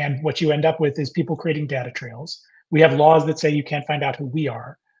 And what you end up with is people creating data trails. We have laws that say you can't find out who we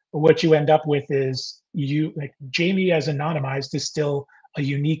are, but what you end up with is Jamie as anonymized is still a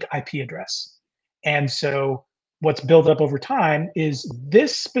unique IP address. And so what's built up over time is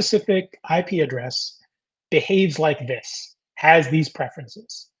this specific IP address behaves like this, has these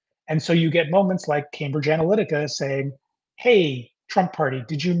preferences. And so you get moments like Cambridge Analytica saying, hey, Trump party,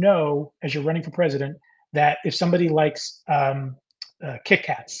 did you know, as you're running for president, that if somebody likes Kit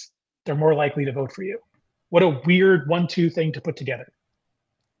Kats, they're more likely to vote for you? What a weird 1-2 thing to put together.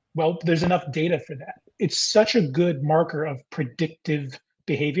 Well, there's enough data for that. It's such a good marker of predictive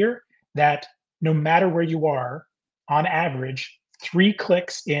behavior that no matter where you are, on average, 3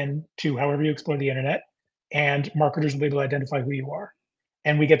 clicks into however you explore the internet, and marketers will be able to identify who you are.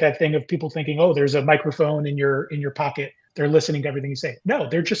 And we get that thing of people thinking, oh, there's a microphone in your pocket. They're listening to everything you say. No,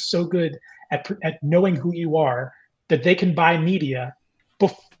 they're just so good at knowing who you are that they can buy media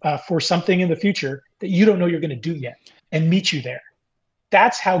for something in the future that you don't know you're going to do yet, and meet you there.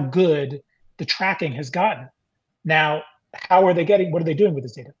 That's how good the tracking has gotten. Now, what are they doing with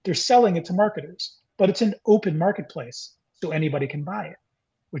this data? They're selling it to marketers, but it's an open marketplace, so anybody can buy it,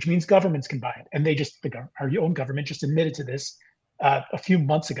 which means governments can buy it. And our own government just admitted to this a few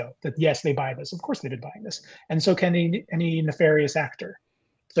months ago, that yes, they buy this. Of course they've been buying this. And so can any nefarious actor.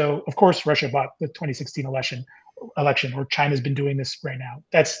 So of course Russia bought the 2016 election, or China's been doing this right now.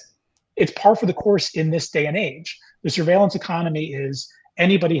 It's par for the course in this day and age. The surveillance economy is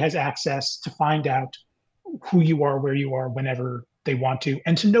anybody has access to find out who you are, where you are, whenever they want to,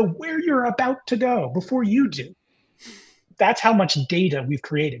 and to know where you're about to go before you do. That's how much data we've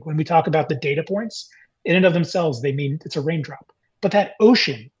created. When we talk about the data points, In and of themselves, they mean it's a raindrop. But that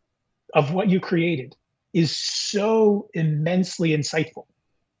ocean of what you created is so immensely insightful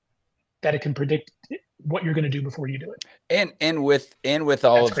that it can predict what you're going to do before you do it. And with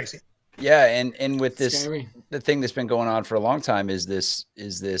all That's of crazy. Yeah, and with this, Scary. the thing that's been going on for a long time is this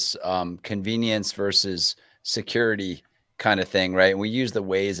convenience versus security kind of thing, right? And we use the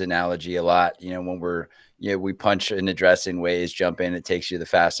Waze analogy a lot, you know, when we're, you know, we punch an address in Waze, jump in, it takes you the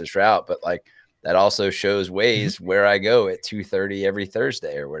fastest route, but like that also shows Waze where I go at 2:30 every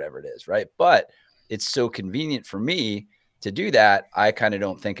Thursday or whatever it is, right? But it's so convenient for me to do that. I kind of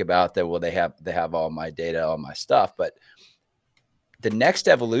don't think about that. Well, they have all my data, all my stuff, but the next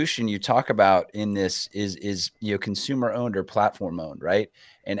evolution you talk about in this is, you know, consumer owned or platform owned, right?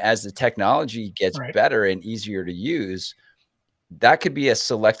 And as the technology gets better and easier to use, that could be a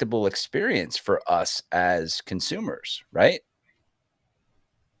selectable experience for us as consumers, right?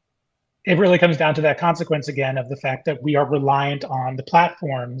 It really comes down to that consequence again of the fact that we are reliant on the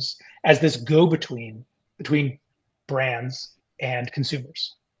platforms as this go-between between brands and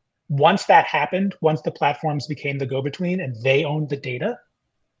consumers. Once that happened, once the platforms became the go-between and they owned the data,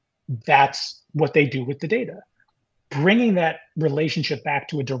 that's what they do with the data. Bringing that relationship back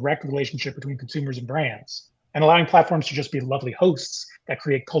to a direct relationship between consumers and brands and allowing platforms to just be lovely hosts that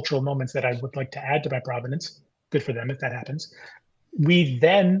create cultural moments that I would like to add to my provenance, good for them if that happens. We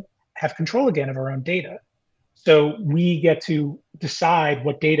then have control again of our own data. So we get to decide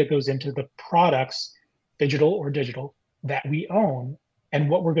what data goes into the products, digital or digital, that we own, and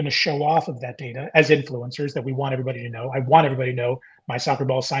what we're going to show off of that data as influencers that we want everybody to know. I want everybody to know my soccer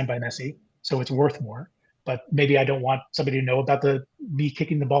ball is signed by Messi, so it's worth more. But maybe I don't want somebody to know about me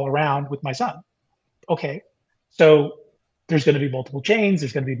kicking the ball around with my son. Okay, so there's going to be multiple chains.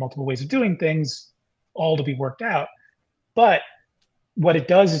 There's going to be multiple ways of doing things, all to be worked out. But what it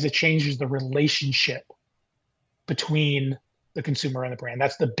does is it changes the relationship between the consumer and the brand.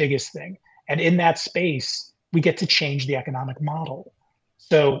 That's the biggest thing. And in that space, we get to change the economic model.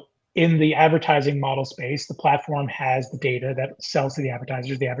 So in the advertising model space, the platform has the data that sells to the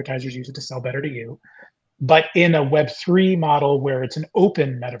advertisers use it to sell better to you. But in a Web3 model where it's an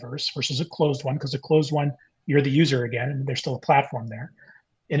open metaverse versus a closed one, because a closed one, you're the user again, and there's still a platform there.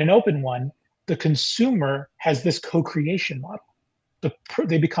 In an open one, the consumer has this co-creation model.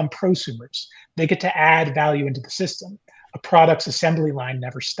 They become prosumers. They get to add value into the system. A product's assembly line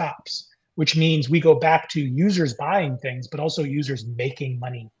never stops, which means we go back to users buying things, but also users making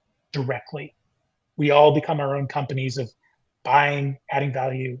money directly. We all become our own companies of buying, adding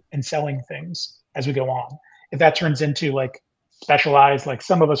value, and selling things as we go on. If that turns into like specialized, like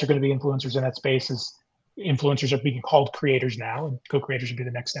some of us are going to be influencers in that space, as influencers are being called creators now, and co-creators would be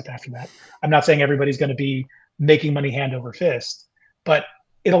the next step after that. I'm not saying everybody's going to be making money hand over fist, but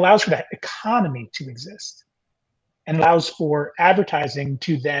it allows for that economy to exist and allows for advertising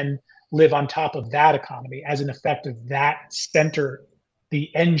to then live on top of that economy as an effect of that center, the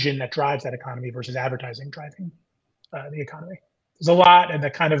engine that drives that economy versus advertising driving the economy. There's a lot, and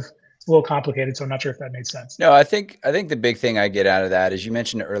that kind of it's a little complicated, so I'm not sure if that made sense. No, I think the big thing I get out of that is you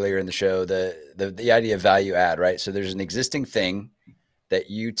mentioned earlier in the show, the idea of value add, right? So there's an existing thing that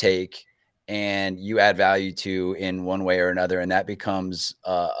you take and you add value to in one way or another, and that becomes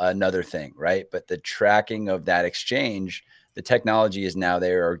another thing, right? But the tracking of that exchange, the technology is now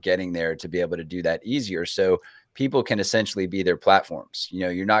there or getting there to be able to do that easier. So people can essentially be their platforms. You know,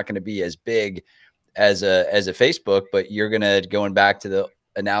 you're not going to be as big as a Facebook, but you're going to, going back to the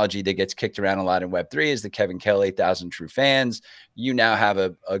analogy that gets kicked around a lot in Web3 is the Kevin Kelly 1,000 true fans. You now have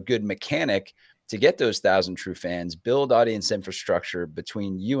a good mechanic to get those 1,000 true fans, build audience infrastructure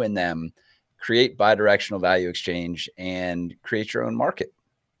between you and them, create bidirectional value exchange, and create your own market.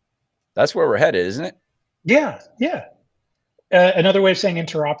 That's where we're headed, isn't it? Yeah, yeah. Another way of saying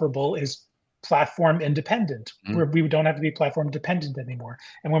interoperable is platform independent, where we don't have to be platform dependent anymore.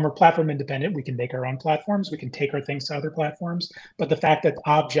 And when we're platform independent, we can make our own platforms. We can take our things to other platforms. But the fact that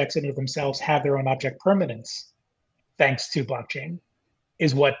objects in and of themselves have their own object permanence, thanks to blockchain,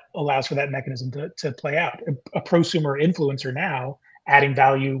 is what allows for that mechanism to play out. A prosumer influencer now adding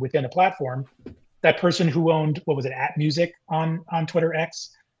value within a platform, that person who owned, what was it, @music on Twitter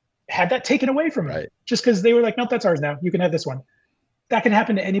X, had that taken away from him just because they were like, nope, that's ours now. You can have this one. That can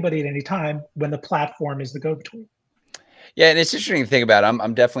happen to anybody at any time when the platform is the go-between. Yeah, and it's interesting to think about.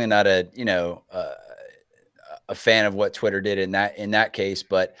 I'm definitely not a fan of what Twitter did in that case,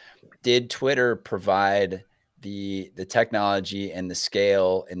 but did Twitter provide the technology and the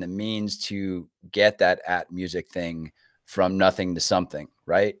scale and the means to get that @music thing from nothing to something,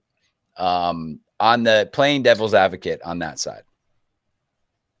 right? On the playing devil's advocate on that side.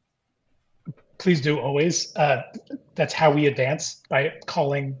 Please do always. That's how we advance, by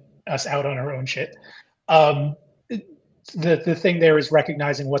calling us out on our own shit. The thing there is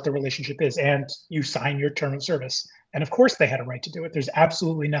recognizing what the relationship is, and you sign your term of service. And of course they had a right to do it. There's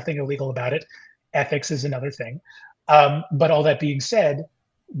absolutely nothing illegal about it. Ethics is another thing. But all that being said,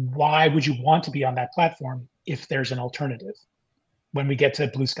 why would you want to be on that platform if there's an alternative? When we get to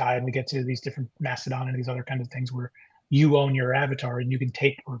Blue Sky and we get to these different Mastodon and these other kinds of things where you own your avatar and you can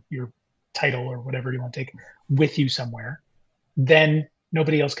take or your title or whatever you want to take with you somewhere, then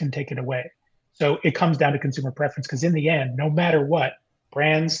nobody else can take it away. So it comes down to consumer preference, because in the end, no matter what,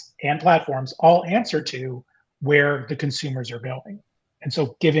 brands and platforms all answer to where the consumers are going. And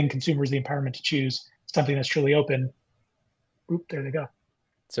so giving consumers the empowerment to choose something that's truly open, oop, there they go.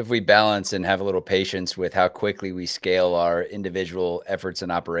 So if we balance and have a little patience with how quickly we scale our individual efforts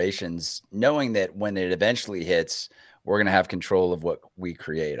and operations, knowing that when it eventually hits, we're going to have control of what we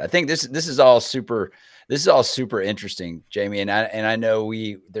create. I think this is all super interesting, Jamie. And I know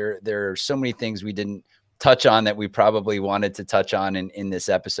there are so many things we didn't touch on that we probably wanted to touch on in this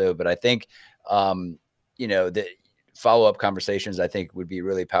episode. But I think, you know, the follow-up conversations I think would be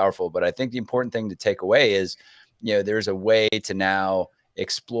really powerful. But I think the important thing to take away is, you know, there's a way to now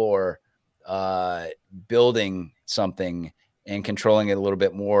explore building something and controlling it a little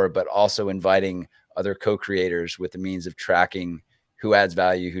bit more, but also inviting other co-creators with the means of tracking who adds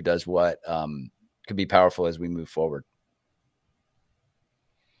value, who does what, could be powerful as we move forward.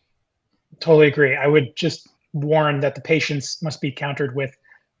 Totally agree. I would just warn that the patience must be countered with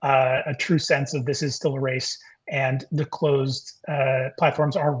a true sense of this is still a race, and the closed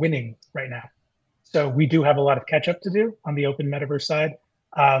platforms are winning right now. So we do have a lot of catch up to do on the open metaverse side,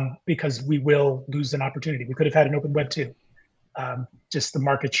 because we will lose an opportunity. We could have had an open web too. Just the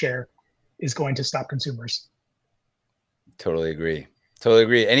market share is going to stop consumers. Totally agree. Totally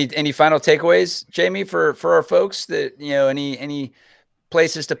agree. Any final takeaways, Jamie, for our folks that, you know, any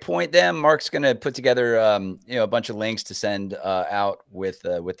places to point them? Mark's going to put together, you know, a bunch of links to send out with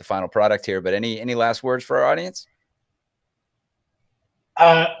the final product here, but any last words for our audience?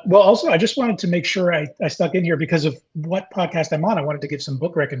 Well, also, I just wanted to make sure I stuck in here because of what podcast I'm on. I wanted to give some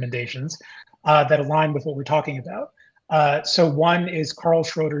book recommendations that align with what we're talking about. So one is Carl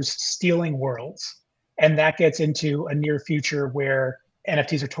Schroeder's Stealing Worlds, and that gets into a near future where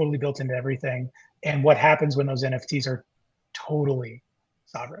NFTs are totally built into everything, and what happens when those NFTs are totally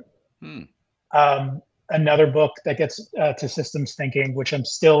sovereign. Another book that gets to systems thinking, which I'm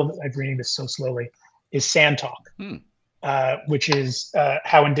reading this so slowly, is Sand Talk, which is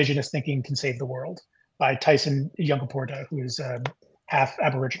How Indigenous Thinking Can Save the World by Tyson Yunkaporta, who is half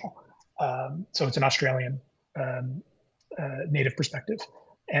Aboriginal. So it's an Australian native perspective.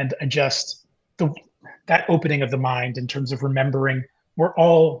 And that opening of the mind in terms of remembering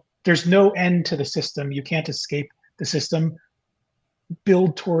there's no end to the system. You can't escape the system.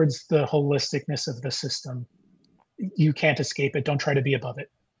 Build towards the holisticness of the system. You can't escape it. Don't try to be above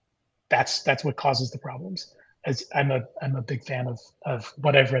it. That's what causes the problems. As I'm a big fan of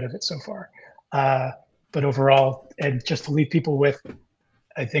what I've read of it so far. But overall, and just to leave people with,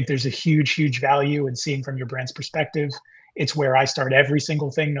 I think there's a huge value in seeing from your brand's perspective. It's where I start every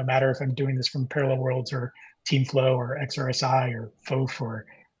single thing, no matter if I'm doing this from Parallel Worlds or Teamflow or XRSI or FOF or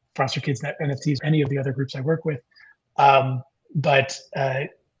Foster Kids Net NFTs, any of the other groups I work with. But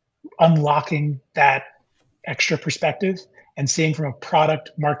unlocking that extra perspective and seeing from a product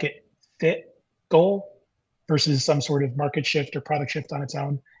market fit goal versus some sort of market shift or product shift on its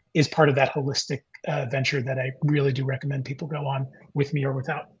own is part of that holistic venture that I really do recommend people go on with me or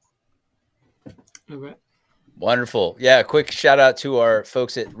without. Okay. Wonderful. Yeah. Quick shout out to our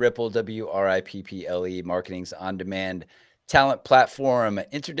folks at Ripple, WRIPPLE, marketing's on-demand talent platform,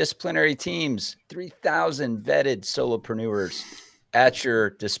 interdisciplinary teams, 3,000 vetted solopreneurs at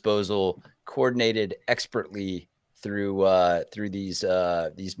your disposal, coordinated expertly through these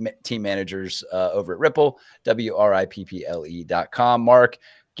team managers over at Ripple, WRIPPLE.com. Mark,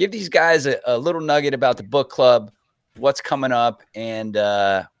 give these guys a little nugget about the book club, what's coming up, and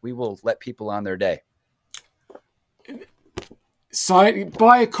we will let people on their day.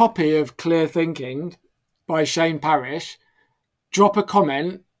 Buy a copy of Clear Thinking by Shane Parrish, drop a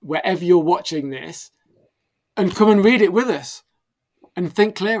comment wherever you're watching this, and come and read it with us and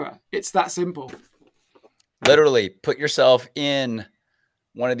think clearer. It's that simple. Literally, put yourself in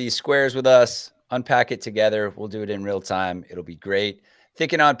one of these squares with us, unpack it together. We'll do it in real time. It'll be great.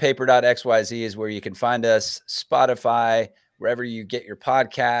 Thinkingonpaper.xyz is where you can find us. Spotify, wherever you get your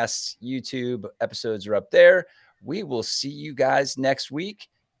podcasts, YouTube episodes are up there. We will see you guys next week.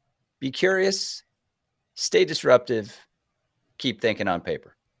 Be curious, stay disruptive, keep thinking on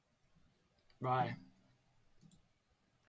paper. Bye.